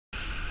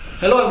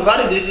Hello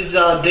everybody, this is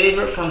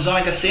David from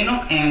Zona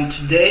Casino, and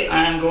today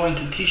I am going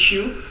to teach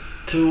you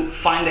to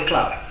find the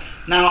clave.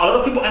 Now, a lot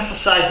of people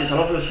emphasize this. A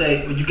lot of people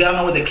say, well, you gotta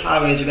know what the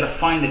clave is, you gotta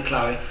find the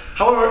clave.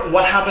 However,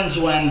 what happens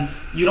when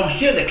you don't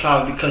hear the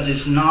clave because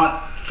it's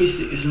not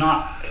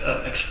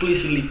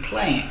explicitly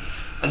playing?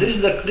 This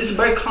is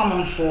very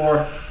common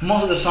for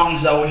most of the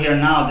songs that we hear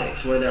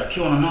nowadays, where they're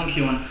Q1 or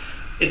non-Q1.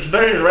 It's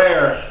very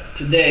rare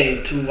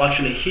today to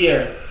actually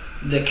hear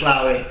the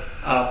clave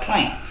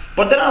playing.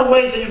 But there are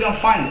ways that you can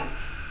find it.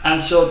 And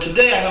so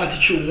today I'm going to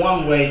teach you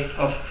one way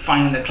of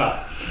finding the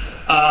clave.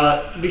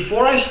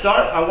 Before I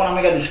start, I want to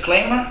make a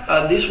disclaimer.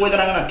 This way that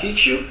I'm going to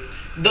teach you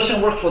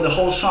doesn't work for the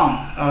whole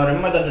song.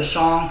 Remember that the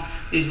song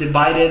is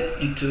divided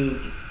into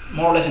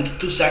more or less into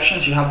two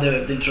sections. You have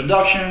the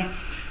introduction,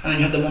 and then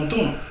you have the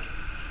montuno.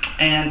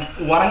 And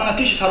what I'm going to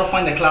teach you is how to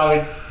find the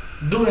clave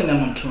during the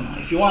montuno.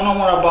 If you want to know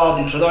more about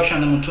the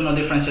introduction and the montuno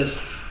differences,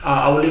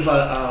 I will leave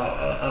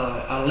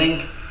a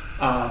link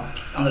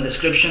on the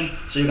description,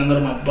 so you can go to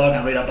my blog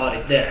and read about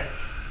it there.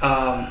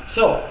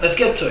 So let's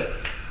get to it.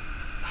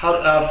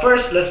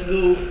 First, let's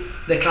do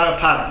the clave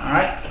pattern. All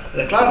right,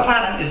 the clave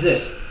pattern is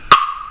this.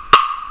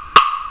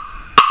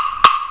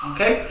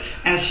 Okay,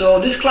 and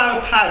so this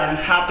clave pattern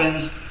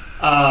happens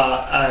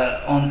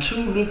on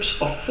two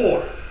loops of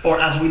 4, or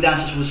as we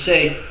dancers would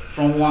say,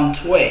 from 1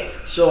 to 8.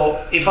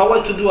 So if I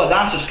were to do a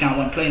dancer's count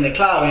when playing the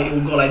clave, it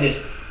would go like this: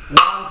 1,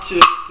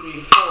 2,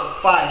 3, 4,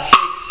 5, 6,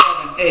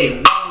 7,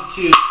 8. 1,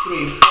 2,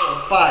 3,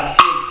 4, 5,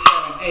 6,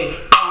 7, 8.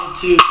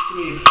 1, 2,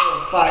 3,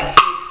 4, 5,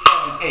 6,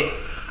 7, 8.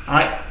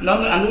 Alright, now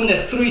I'm doing the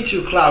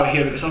 3-2 clave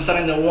here because I'm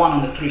starting the 1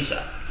 on the 3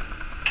 side.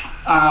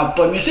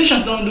 But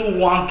musicians don't do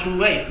 1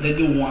 through 8, they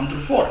do 1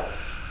 through 4.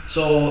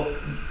 So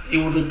it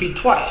would repeat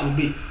twice. It would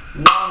be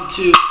 1,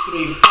 2,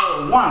 3,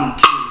 4, 1,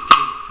 2,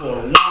 3, 4.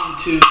 1,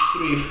 2,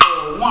 3,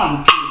 4,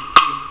 1, 2,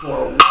 3,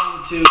 4. 1,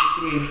 2,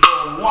 3,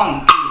 4, 1,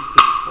 2,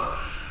 3, 4.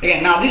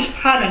 Again, now this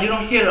pattern you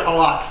don't hear a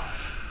lot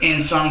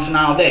in songs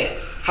nowadays.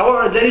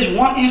 However, there is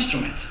one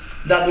instrument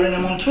that during the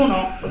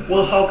montuno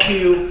will help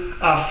you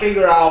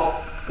figure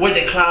out where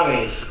the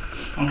clave is.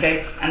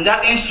 Okay, and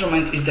that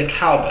instrument is the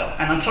cowbell.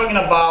 And I'm talking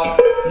about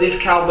this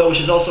cowbell,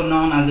 which is also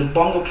known as the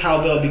bongo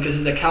cowbell, because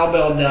it's the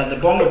cowbell that the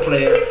bongo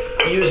player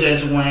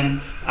uses when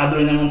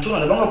during the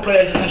montuno. The bongo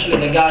player is essentially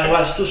the guy who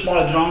has 2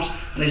 smaller drums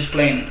and he's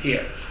playing it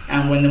here.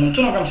 And when the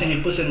montuno comes in, he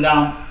puts it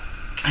down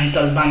and he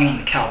starts banging on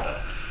the cowbell.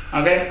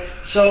 Okay,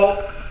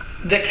 so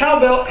the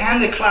cowbell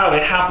and the clave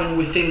happen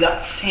within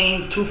that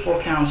same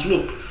 2/4 counts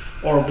loop,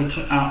 or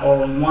between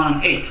or 1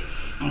 and 8.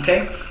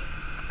 Okay,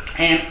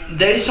 and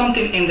there is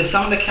something in the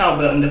sound of the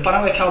cowbell, and the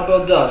pattern the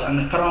cowbell does, and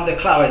the pattern of the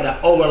clave that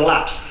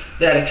overlaps.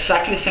 They are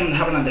exactly the same and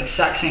happen at the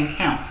exact same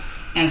count.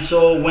 And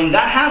so when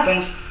that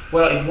happens,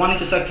 well, if one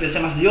is exactly the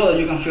same as the other,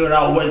 you can figure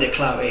out where the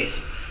clave is.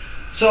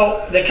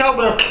 So the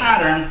cowbell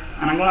pattern,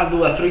 and I'm going to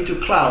do a 3-2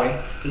 clave,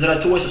 because there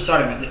are 2 ways of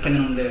starting it,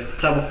 depending on the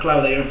type of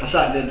clave that you're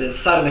emphasizing, the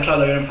side of the clave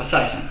that you're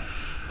emphasizing.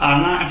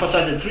 I'm going to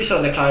emphasize the 3 side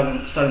of the clave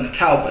when starting the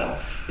cowbell.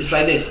 It's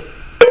like this.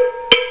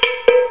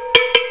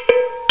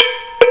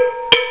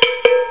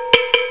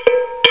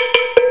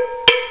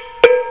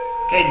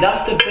 Okay,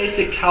 that's the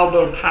basic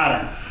cowbell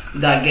pattern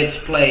that gets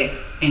played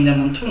in the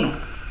montuno.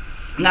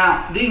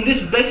 Now, in this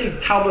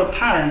basic cowbell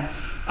pattern,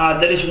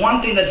 there is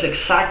one thing that's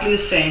exactly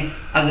the same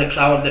as the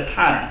clave of the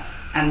pattern,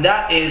 and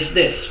that is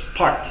this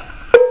part.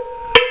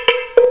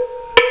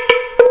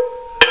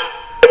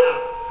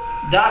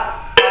 That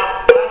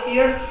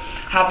here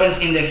happens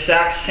in the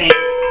exact same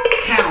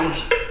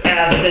count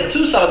as the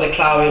 2 side of the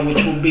clave,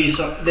 which will be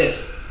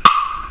this.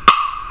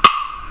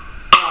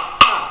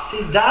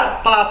 See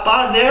that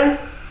pa there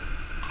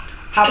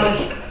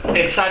happens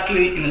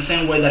exactly in the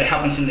same way that it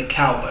happens in the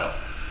cowbell.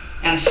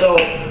 And so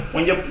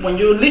when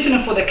you're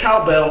listening for the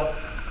cowbell,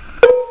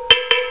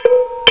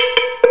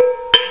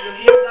 you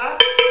hear that,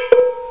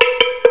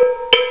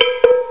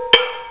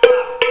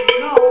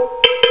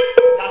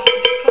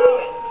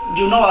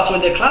 you know that's where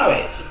the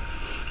clave is.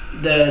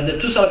 The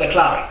 2 sides of the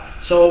clave.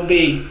 So it'll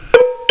be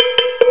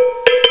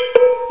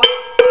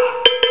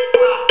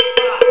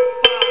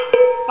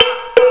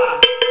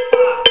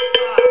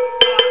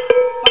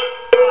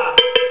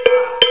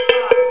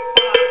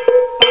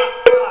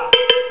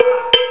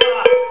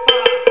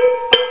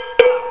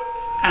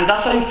and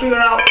that's how you figure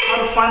out how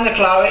to find the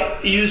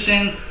clave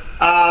using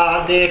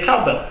the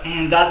cowbell.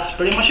 And that's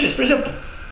pretty much it. It's pretty simple.